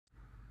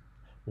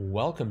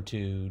Welcome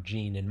to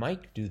Gene and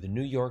Mike do the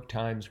New York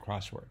Times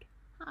crossword.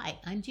 Hi,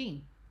 I'm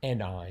Jean.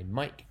 And I'm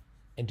Mike.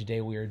 And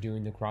today we are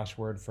doing the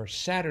crossword for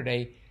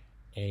Saturday,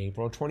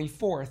 April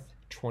 24th,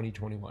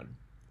 2021.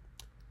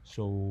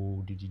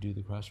 So, did you do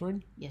the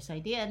crossword? Yes, I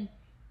did.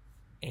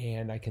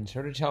 And I can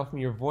sort of tell from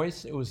your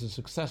voice it was a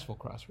successful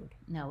crossword.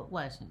 No, it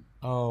wasn't.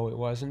 Oh, it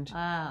wasn't?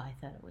 I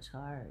thought it was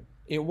hard.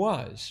 It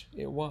was.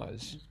 It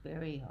was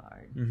very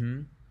hard.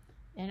 Mm-hmm.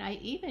 And I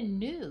even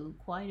knew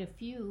quite a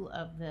few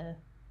of the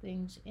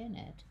things in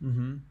it.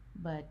 Mm-hmm.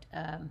 But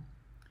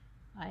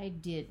I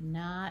did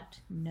not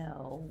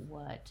know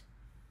what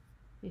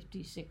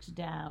 56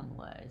 down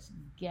was,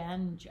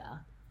 ganja.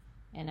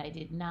 And I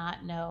did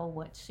not know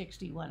what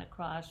 61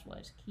 across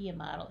was, Kia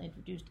model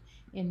introduced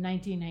in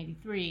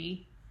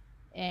 1993.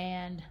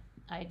 And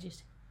I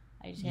just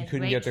You had couldn't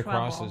great get the trouble,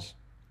 crosses.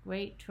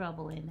 great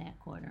trouble in that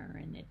corner,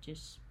 and it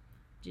just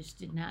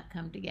did not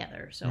come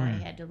together. So I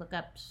had to look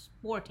up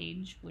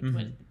Sportage, which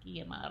was the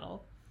Kia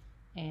model,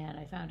 and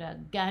I found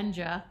out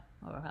ganja,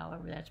 or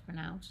however that's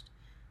pronounced,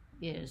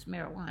 is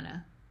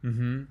marijuana.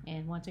 Mm-hmm.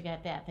 And once I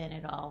got that, then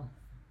it all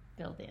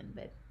filled in.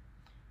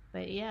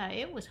 But yeah,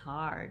 it was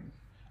hard.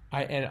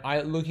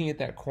 I looking at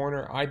that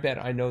corner, I bet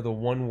I know the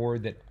one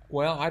word that,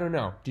 well, I don't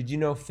know. Did you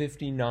know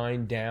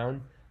 59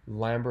 down,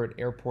 Lambert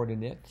Airport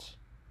and Itz?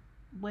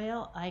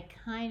 Well, I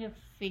kind of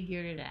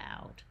figured it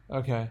out.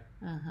 Okay.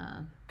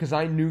 Uh-huh. Because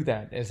I knew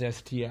that as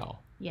STL.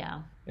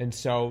 Yeah. And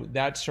so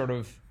that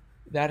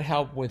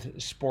helped with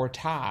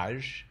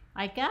Sportage.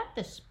 I got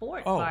the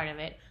sport part of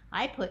it.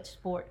 I put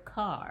sport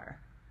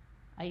car.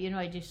 I didn't know.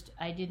 I just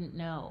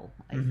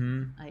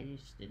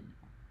didn't know.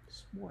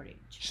 Sportage.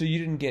 So you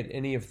didn't get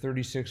any of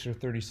 36 or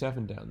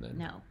 37 down then?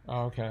 No.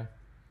 Oh, okay.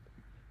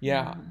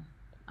 Yeah.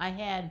 I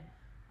had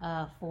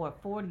for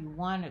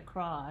 41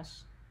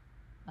 across,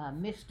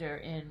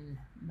 Mr. in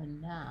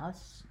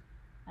Manaus,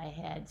 I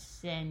had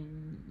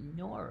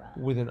Senora.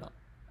 With an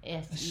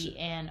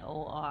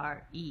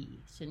Senore,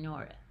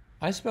 Senora.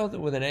 I spelled it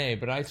with an A,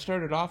 but I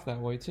started off that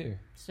way too.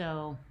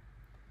 So.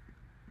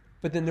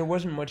 But then there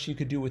wasn't much you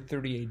could do with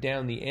 38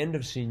 down, the end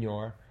of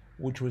Senor,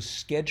 which was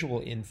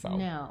schedule info.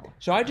 No.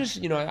 So I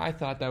just, I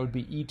thought that would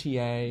be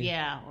ETA.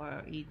 Yeah,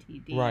 or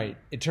ETD. Right.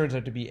 It turns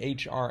out to be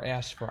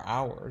HRS for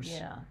hours.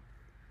 Yeah.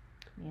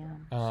 Yeah.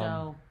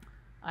 So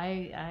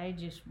I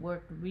just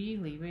worked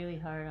really, really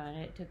hard on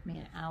it. It took me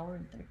an hour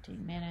and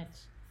 13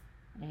 minutes,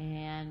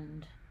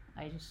 and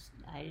I just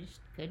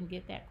couldn't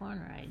get that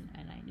corner right.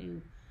 And I knew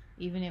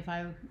even if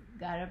I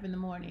got up in the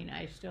morning,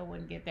 I still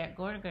wouldn't get that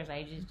corner because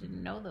I just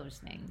didn't know those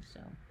things. So.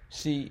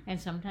 See, and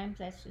sometimes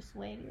that's just the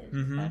way it is.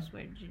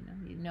 Crosswords,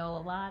 you know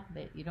a lot,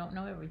 but you don't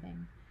know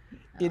everything.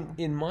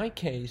 In my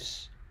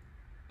case,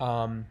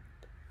 I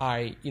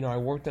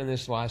worked on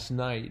this last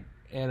night,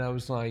 and I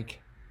was like,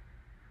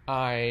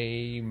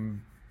 I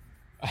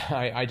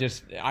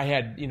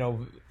had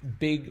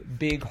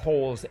big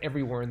holes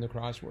everywhere in the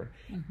crossword,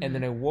 and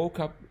then I woke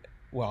up.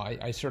 Well,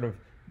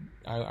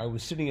 I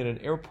was sitting at an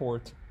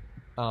airport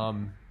a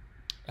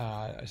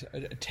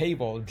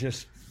table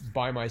just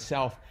by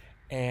myself,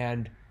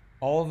 and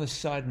all of a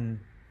sudden,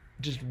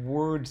 just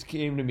words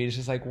came to me. It's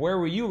just like, where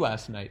were you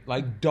last night?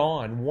 Like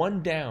dawn,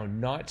 one down,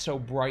 not so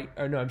bright.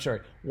 Or no, I'm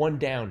sorry, one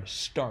down,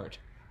 start.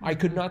 I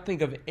could not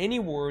think of any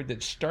word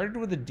that started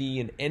with a D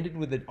and ended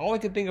with it. All I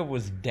could think of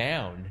was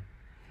down.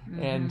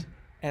 And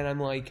I'm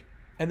like,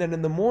 and then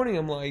in the morning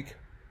I'm like,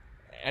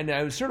 and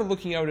I was sort of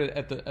looking out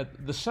at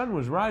the sun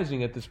was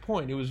rising at this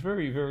point. It was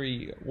very,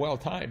 very well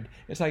timed.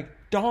 It's like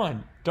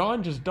dawn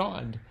just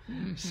dawned.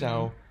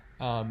 So,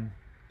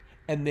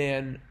 and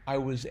then I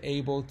was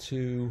able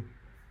to,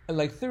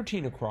 like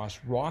 13 across,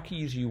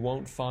 Rockies you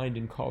won't find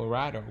in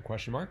Colorado, ?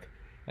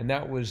 And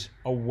that was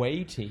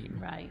away team.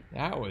 Right.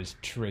 That was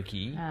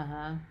tricky.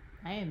 Uh-huh.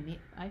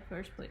 I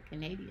first put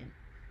Canadian,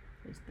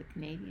 because the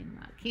Canadian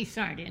Rockies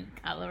aren't in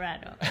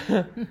Colorado.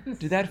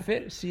 Did that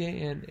fit?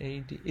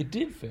 CANAD? It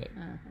did fit.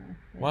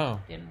 Wow.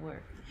 It didn't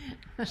work.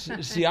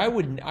 See, I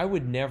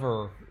would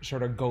never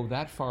sort of go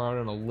that far out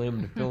on a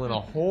limb to fill in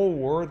a whole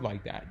word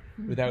like that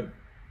without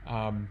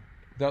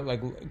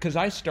because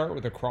I start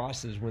with the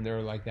crosses when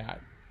they're like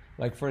that.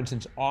 Like, for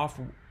instance,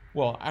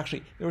 well,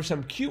 actually, there were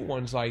some cute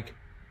ones, like,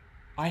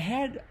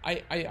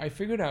 I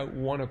figured out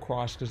one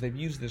across, because they've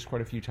used this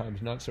quite a few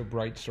times, not so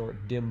bright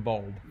sort, dim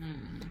bulb.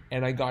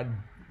 And I got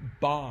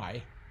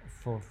by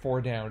for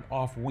 4 down,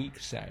 off week,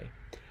 say.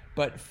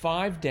 But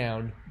 5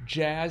 down,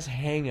 jazz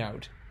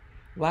hangout.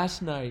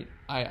 Last night,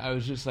 I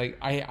was just like,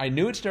 I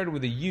knew it started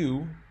with a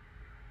U,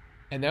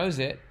 and that was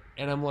it.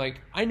 And I'm like,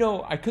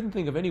 I couldn't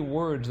think of any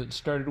words that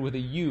started with a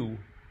U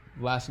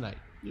last night.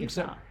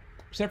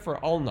 Except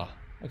for ulna.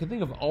 I could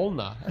think of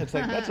ulna. It's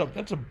like, that's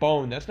a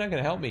bone. That's not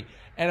going to help me.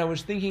 And I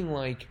was thinking,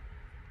 like,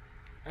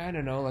 I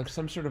don't know, like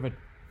some sort of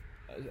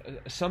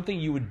something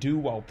you would do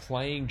while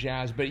playing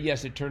jazz. But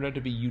yes, it turned out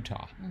to be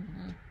Utah,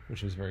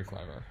 which was very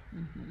clever.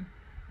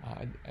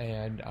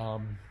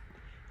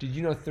 Did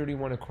you know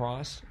 31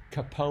 across?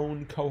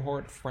 Capone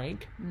cohort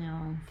Frank?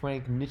 No.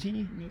 Frank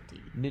Nitti?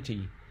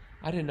 Nitti.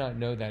 I did not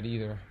know that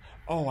either.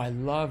 Oh, I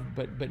love,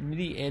 but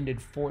Nitty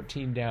ended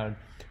 14 down.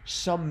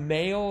 Some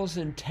males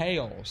and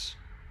tails,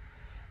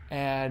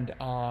 and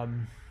I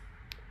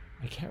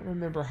can't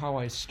remember how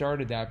I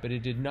started that, but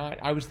it did not.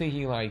 I was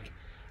thinking like,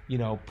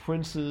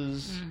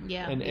 princes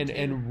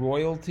and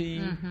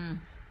royalty.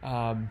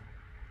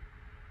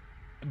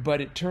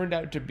 But it turned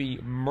out to be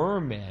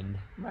mermen.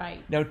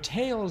 Right. Now,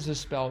 tails is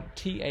spelled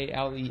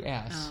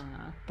Tales,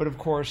 but of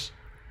course,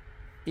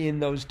 in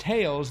those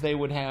tales they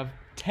would have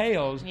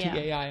tails,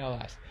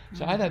 Tails.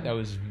 So I thought that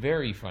was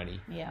very funny.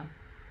 Yeah.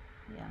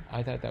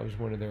 I thought that was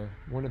one of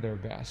their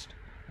best.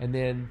 And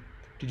then,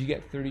 did you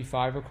get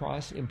 35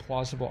 across?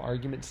 Implausible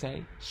argument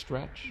say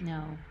stretch.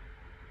 No,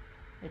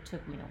 it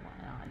took me a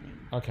while. I mean,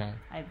 okay.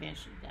 I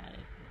eventually got it.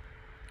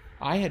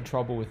 I had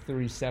trouble with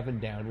 37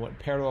 down. What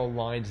parallel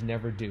lines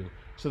never do.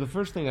 So the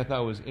first thing I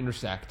thought was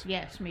intersect.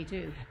 Yes, me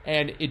too.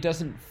 And it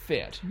doesn't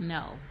fit.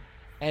 No.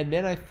 And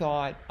then I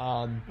thought...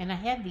 and I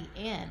had the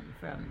N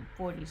from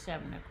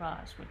 47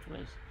 across, which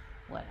was,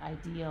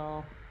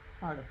 ideal,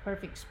 or the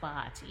perfect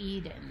spots,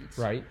 Edens.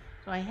 Right.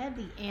 So I had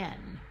the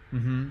N,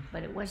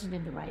 but it wasn't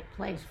in the right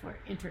place for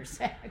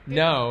intersect.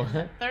 No. It was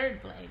the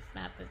third place,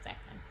 not the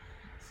second.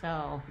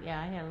 So,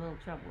 yeah, I had a little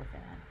trouble with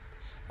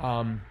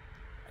that.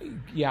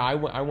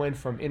 I went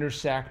from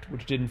intersect,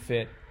 which didn't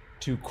fit,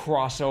 to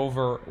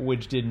crossover,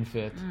 which didn't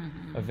fit,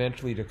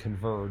 eventually to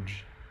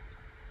converge.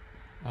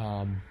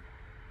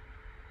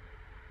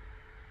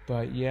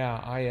 But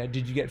yeah,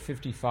 did you get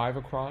 55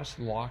 across?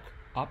 Lock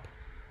up?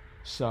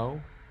 So?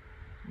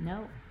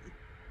 No,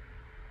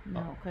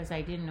 because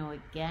I didn't know what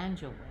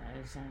ganja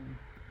was, and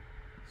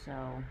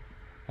so.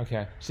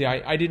 Okay. See,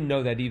 I didn't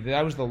know that either.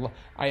 That was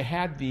I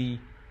had the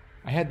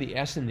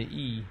S and the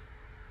E.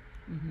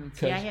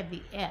 See, I had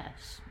the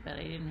S, but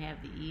I didn't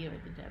have the E or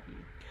the W.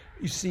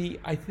 You see,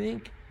 I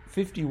think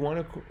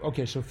 51.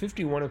 Okay, so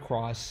 51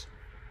 across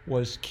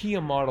was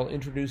Kia model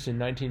introduced in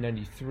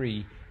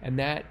 1993, and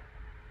that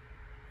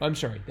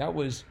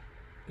was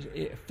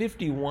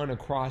 51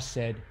 across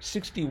said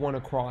 61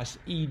 across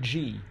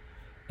EG,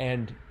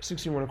 and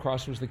 61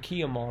 across was the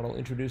Kia model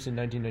introduced in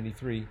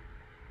 1993,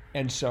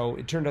 and so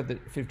it turned out that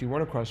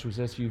 51 across was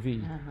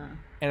SUV,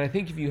 and I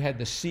think if you had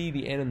the C,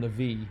 the N, and the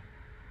V,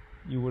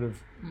 you would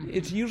have.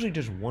 It's usually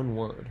just one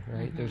word,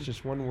 right? There's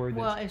just one word.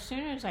 Well, as soon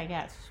as I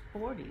got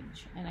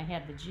Sportage and I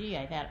had the G,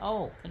 I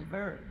thought,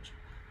 converge,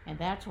 and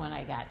that's when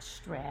I got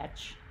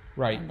stretch,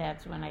 right? And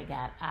that's when I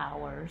got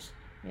hours.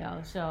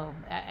 So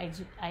I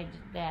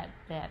that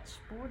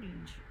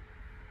Sportage,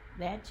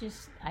 that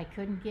just I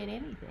couldn't get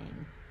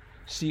anything.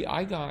 See,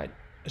 I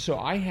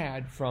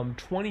had from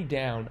 20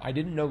 down. I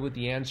didn't know what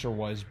the answer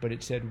was, but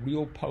it said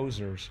real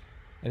posers,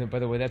 and then, by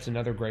the way, that's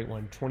another great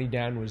one. 20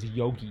 down was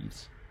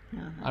yogis.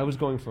 I was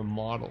going for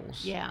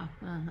models. Yeah.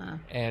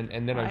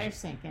 And then I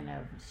was thinking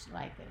of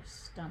like a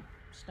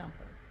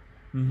stumper.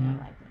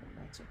 Like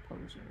that's a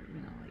poser.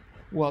 Like.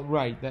 Well,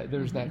 right.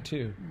 There's that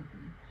too.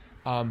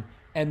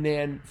 And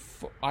then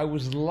I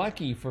was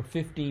lucky for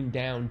 15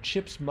 down.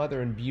 Chip's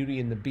mother in Beauty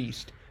and the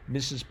Beast,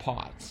 Mrs.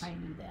 Potts. I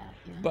knew that.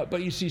 Yeah.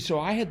 But you see, so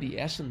I had the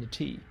S and the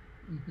T,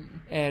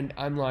 and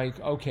I'm like,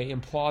 okay,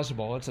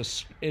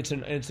 implausible. It's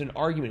an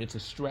argument. It's a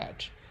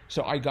stretch.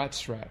 So I got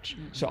stretch.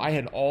 So I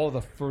had all the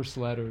first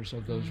letters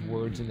of those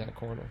words in that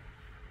corner.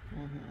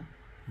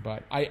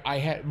 But I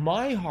had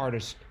my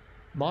hardest,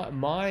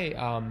 my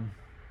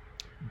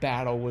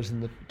battle was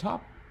in the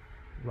top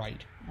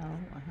right.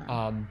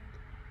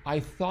 I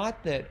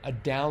thought that a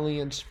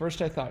dalliance.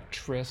 First, I thought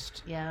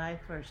tryst. Yeah, I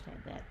first had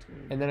that too.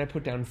 And then I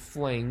put down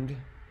flinged.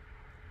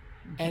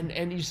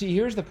 And you see,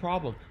 here's the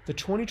problem: the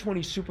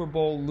 2020 Super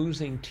Bowl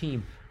losing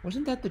team,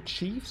 wasn't that the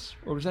Chiefs,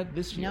 or was that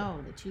this year? No,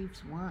 the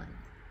Chiefs won.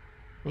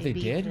 Well, they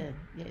did?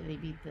 They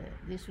beat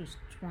this was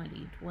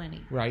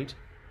 2020. Right.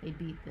 They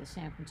beat the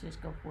San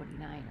Francisco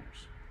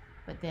 49ers.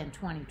 But then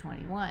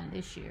 2021,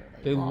 this year,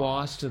 they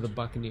lost to the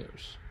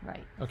Buccaneers.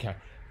 Right. Okay.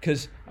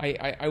 Because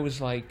I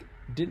was like,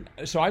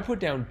 so I put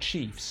down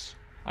Chiefs.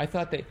 I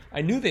thought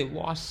I knew they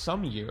lost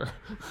some year.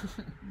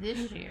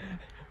 This year.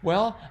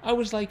 Well, I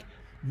was like,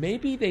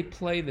 maybe they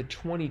play the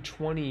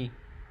 2020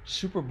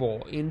 Super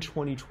Bowl in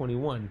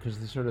 2021 because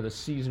the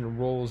season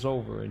rolls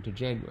over into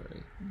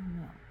January.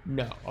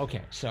 No.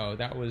 Okay. So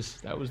that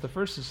was the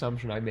first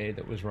assumption I made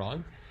that was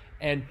wrong,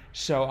 and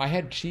so I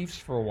had Chiefs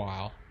for a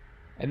while,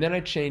 and then I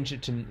changed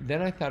it to.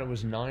 Then I thought it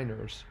was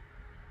Niners,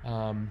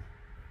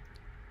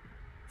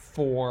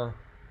 for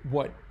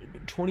what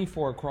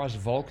 24 across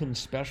Vulcan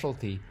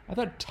specialty. I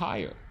thought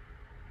tire.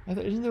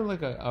 Isn't there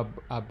like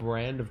a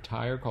brand of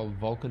tire called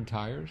Vulcan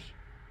tires?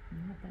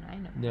 Not that I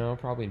know. No,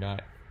 probably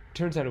not.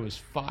 Turns out it was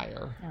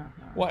fire.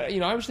 Well,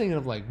 I was thinking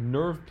of like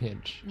nerve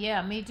pinch.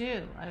 Yeah, me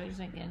too. I was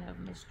thinking of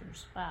Mr.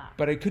 Spock.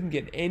 But I couldn't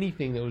get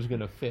anything that was going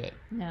to fit.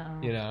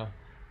 No.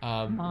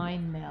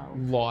 Mind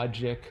meld.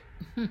 Logic,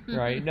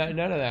 right? None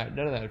of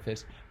that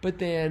fits. But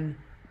then,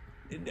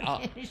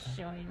 it's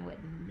showing what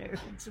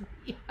nerds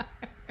we are.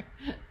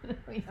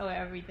 We know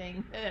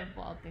everything that a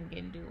Vulcan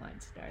can do on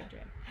Star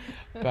Trek.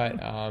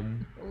 But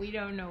we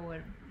don't know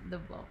what the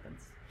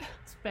Vulcan's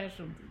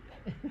specialty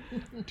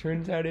is.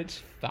 Turns out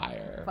it's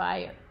fire.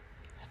 Fire.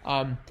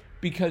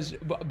 Because,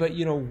 but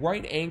you know,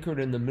 right anchored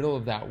in the middle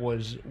of that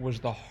was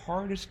the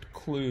hardest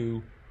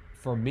clue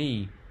for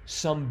me.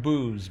 Some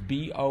booze,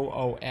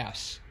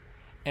 BOOS,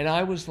 and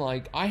I was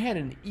like, I had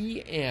an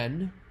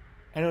EN,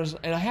 and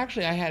I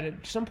had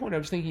at some point I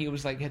was thinking it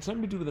was like had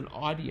something to do with an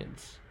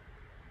audience.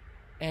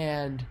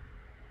 And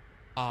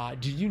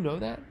did you know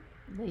that?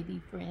 Lady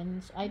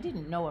Friends. I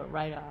didn't know it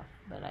right off,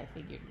 but I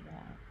figured it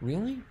out.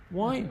 Really?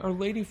 Why are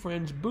Lady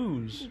Friends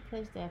booze?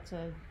 Because it's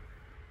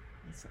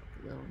like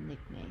a little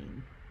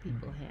nickname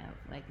people have,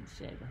 like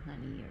instead of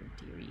honey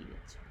or dearie,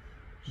 it's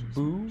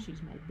boo.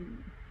 She's my boo.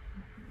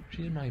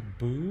 She's my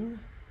boo.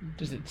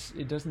 Does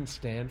it doesn't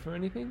stand for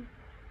anything?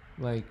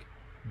 Like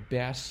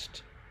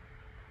best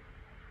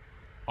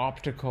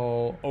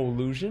optical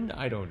illusion?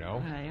 I don't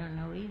know. I don't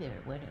know either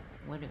what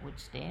it would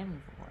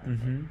stand for.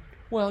 Mm-hmm.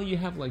 Well, you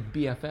have like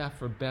BFF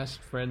or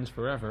Best Friends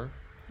Forever.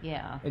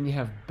 Yeah. And you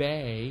have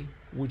BAE,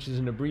 which is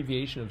an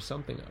abbreviation of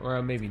something,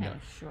 or maybe it's not.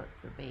 Kind of short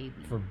for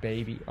baby. For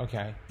baby,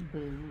 okay.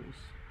 Booze.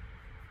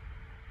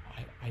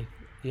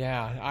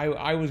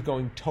 I was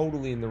going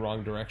totally in the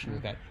wrong direction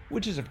with that,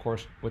 which is of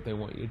course what they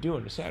want you to do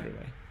on a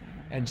Saturday.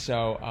 And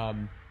so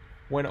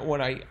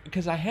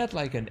because I had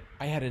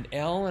an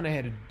L and I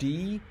had a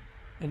D,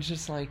 and it's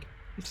just like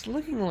it's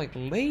looking like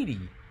lady.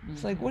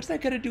 It's like, what's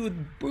that got to do with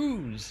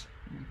booze?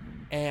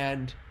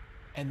 And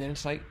then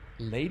it's like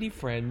Lady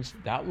Friends.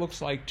 That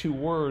looks like two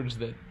words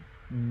that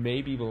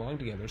maybe belong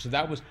together. So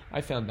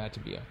I found that to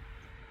be a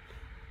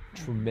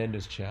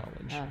tremendous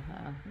challenge.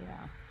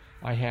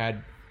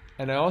 Yeah.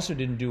 And I also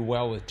didn't do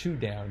well with 2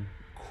 down.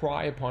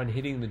 Cry upon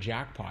hitting the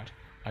jackpot.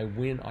 I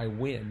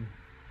win.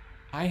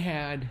 I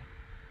had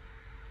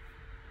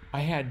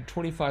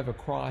 25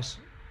 across.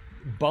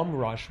 Bum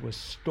rush was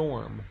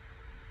storm,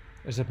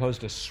 as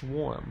opposed to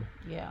swarm.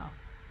 Yeah.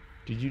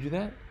 Did you do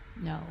that?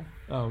 No.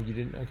 Oh, you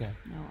didn't? Okay.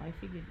 No, I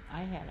figured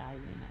I had I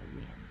win.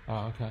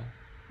 Oh, okay.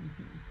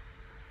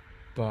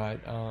 But,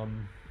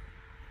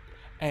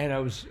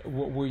 and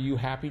were you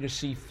happy to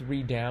see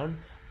 3 down?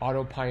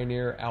 Auto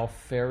Pioneer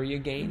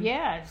Alfaria game?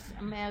 Yes,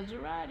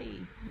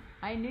 Maserati.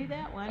 I knew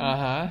that one.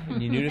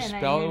 And you knew to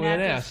spell it with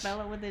an S.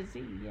 Spell it with a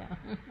Z, yeah.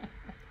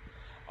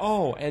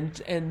 Oh,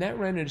 and that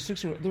ran into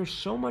 16. There's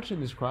so much in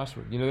this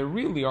crossword. You know, there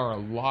really are a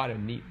lot of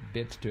neat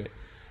bits to it.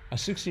 A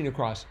 16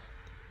 across,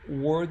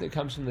 word that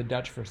comes from the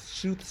Dutch for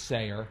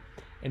soothsayer,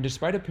 and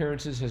despite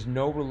appearances has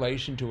no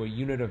relation to a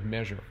unit of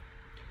measure.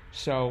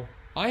 So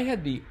I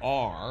had the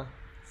R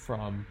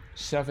from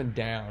 7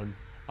 down,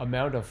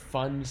 amount of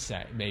fun,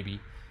 say maybe,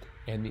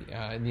 and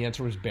the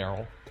answer was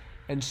barrel.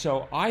 And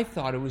so I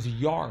thought it was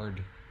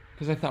yard,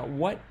 because I thought,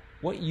 what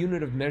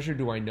unit of measure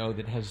do I know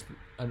that has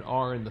an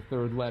R in the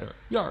 3rd letter?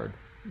 Yard.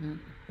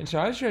 And so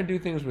I was trying to do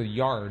things with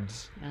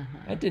yards.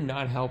 That did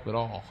not help at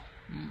all.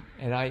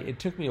 And it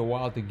took me a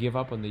while to give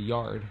up on the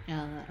yard.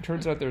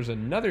 Turns out there's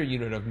another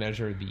unit of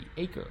measure, the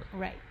acre.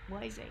 Right,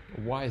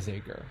 wiseacre.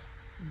 Wiseacre.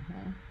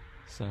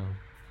 So.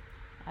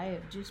 I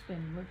have just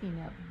been looking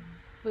up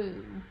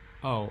boo.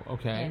 Oh,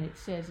 okay. And it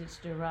says it's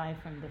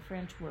derived from the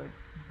French word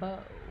beau,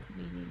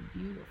 meaning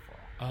beautiful.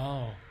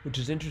 Oh, which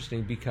is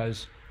interesting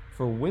because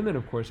for women,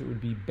 of course, it would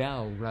be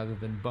belle rather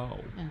than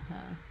beau.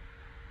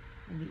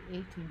 In the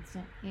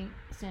 18th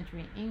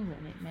century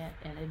England, it meant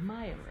an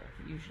admirer,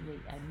 usually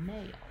a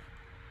male.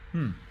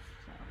 So,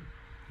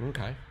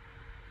 okay.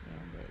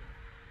 And they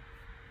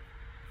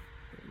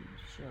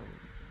show,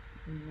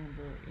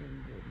 remember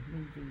in the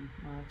movie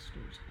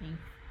Monsters, Inc.,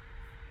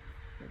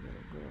 the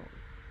little girl.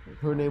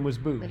 Her name was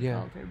Boo, They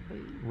called her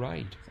Boo.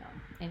 Right. So,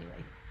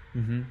 anyway.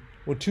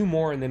 Well, 2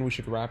 more, and then we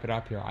should wrap it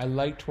up here. I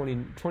like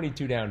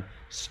 22 down.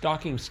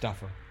 Stocking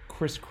stuffer,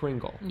 Kris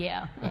Kringle.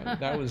 Yeah.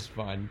 that was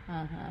fun.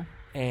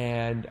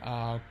 And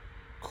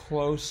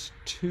close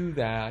to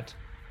that,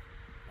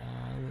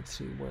 let's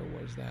see, where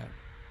was that?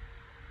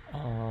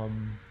 Oh,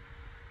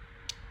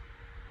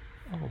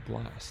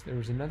 blast. There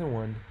was another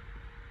one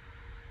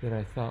that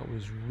I thought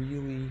was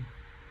really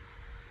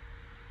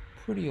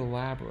pretty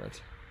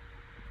elaborate.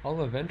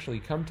 I'll eventually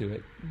come to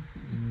it.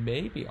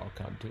 Maybe I'll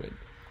come to it.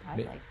 I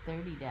like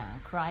 30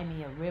 down. Cry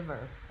me a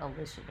river,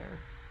 elicitor,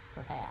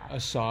 perhaps. A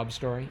sob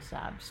story? A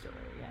sob story,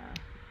 yeah.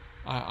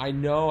 I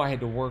know I had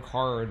to work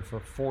hard for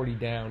 40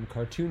 down.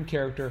 Cartoon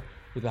character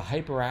with a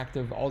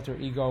hyperactive alter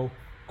ego,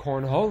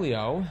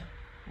 Cornholio,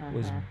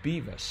 was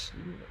Beavis.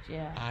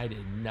 Yeah. I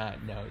did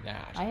not know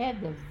that. I had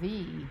the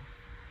V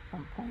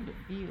from Point of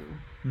View,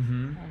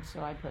 and so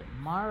I put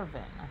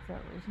Marvin. I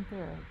thought, isn't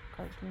there a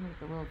cartoon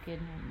with a little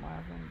kid named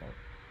Marvin? But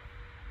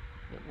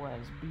it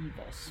was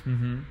Beavis.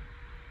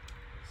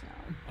 So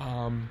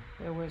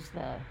there was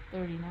the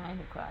 39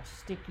 across,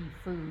 sticky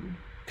food.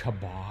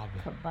 Kebab.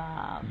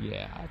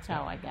 Yeah. That's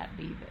how I got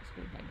Beavis,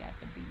 because I got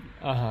the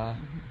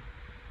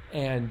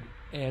Beavis.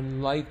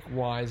 And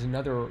likewise,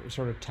 another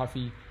sort of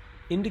toughie,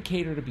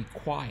 indicator to be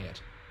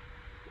quiet.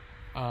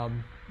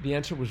 The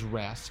answer was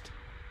rest.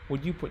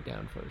 What'd you put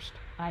down first?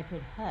 I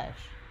put hush.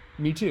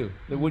 Me too.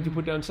 Then what'd you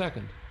put down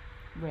second?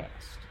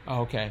 Rest.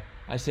 Oh, okay.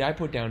 I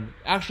put down,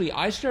 actually,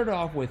 I started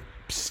off with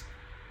psst,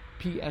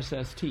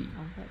 PSST.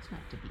 Oh, that's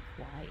not to be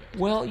quiet.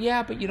 Well,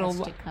 yeah, but That's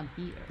to come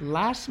here.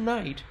 last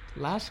night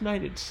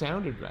it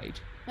sounded right.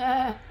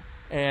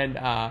 And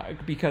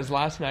because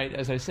last night,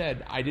 as I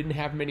said, I didn't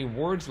have many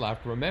words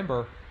left.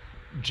 Remember,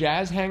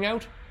 jazz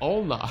hangout?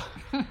 Oh, nah.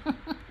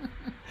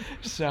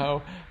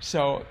 so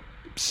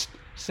psst,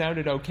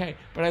 sounded okay.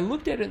 But I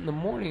looked at it in the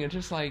morning and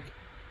just like,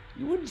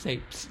 you wouldn't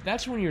say psst.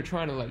 That's when you're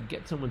trying to like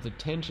get someone's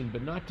attention,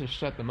 but not to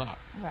shut them up.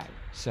 Right.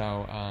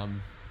 So,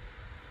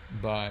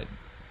 but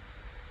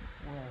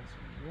Was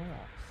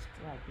rest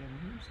like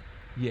in music.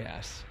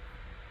 yes.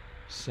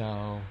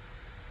 So,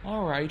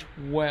 all right.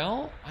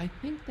 Well, I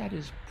think that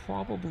is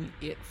probably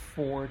it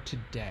for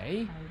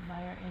today. I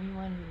admire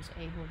anyone who's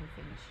able to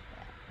finish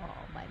that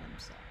all by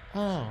themselves.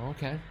 Oh,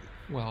 okay.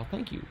 Well,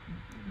 thank you.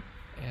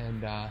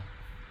 And I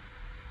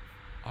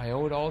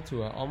owe it all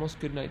to almost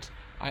good night's.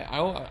 I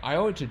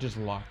owe it to just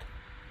luck.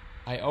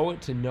 I owe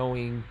it to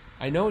knowing.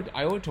 I owe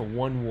it to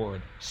one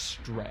word: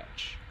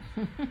 stretch.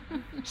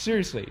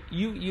 Seriously,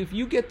 if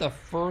you get the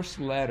first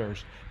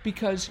letters,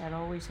 because that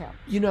always helps.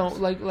 You know,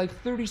 like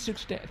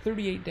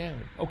 38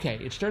 down. Okay,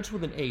 it starts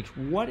with an H.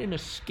 What in a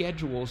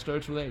schedule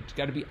starts with H? It's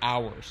got to be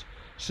hours.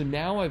 So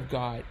now I've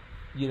got,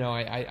 you know,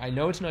 I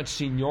know it's not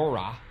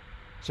Senora,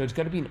 so it's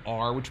got to be an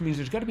R, which means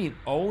there's got to be an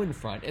O in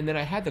front. And then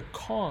I had the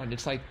con.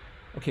 It's like,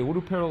 okay, what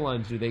do parallel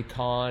lines do? They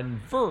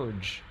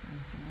converge.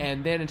 Mm-hmm.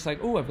 And then it's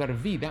like, oh, I've got a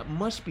V. That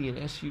must be an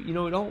SU. You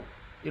know,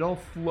 it all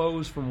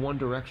flows from one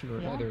direction or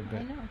another. But,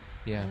 I know.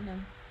 Yeah. I know.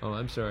 Oh,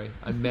 I'm sorry.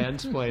 I'm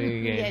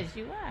mansplaining again. Yes,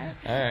 you are.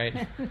 All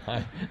right.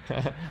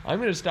 I'm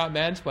going to stop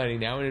mansplaining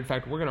now. And in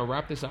fact, we're going to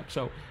wrap this up.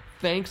 So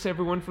thanks,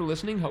 everyone, for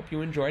listening. Hope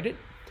you enjoyed it.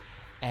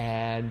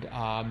 And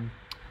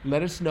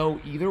let us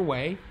know either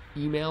way.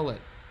 Email at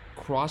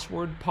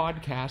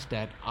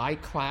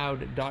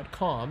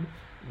crosswordpodcast@icloud.com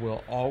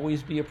will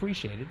always be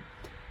appreciated.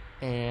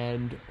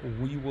 And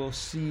we will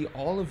see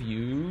all of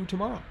you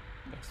tomorrow.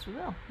 Yes, we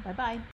will. Bye-bye.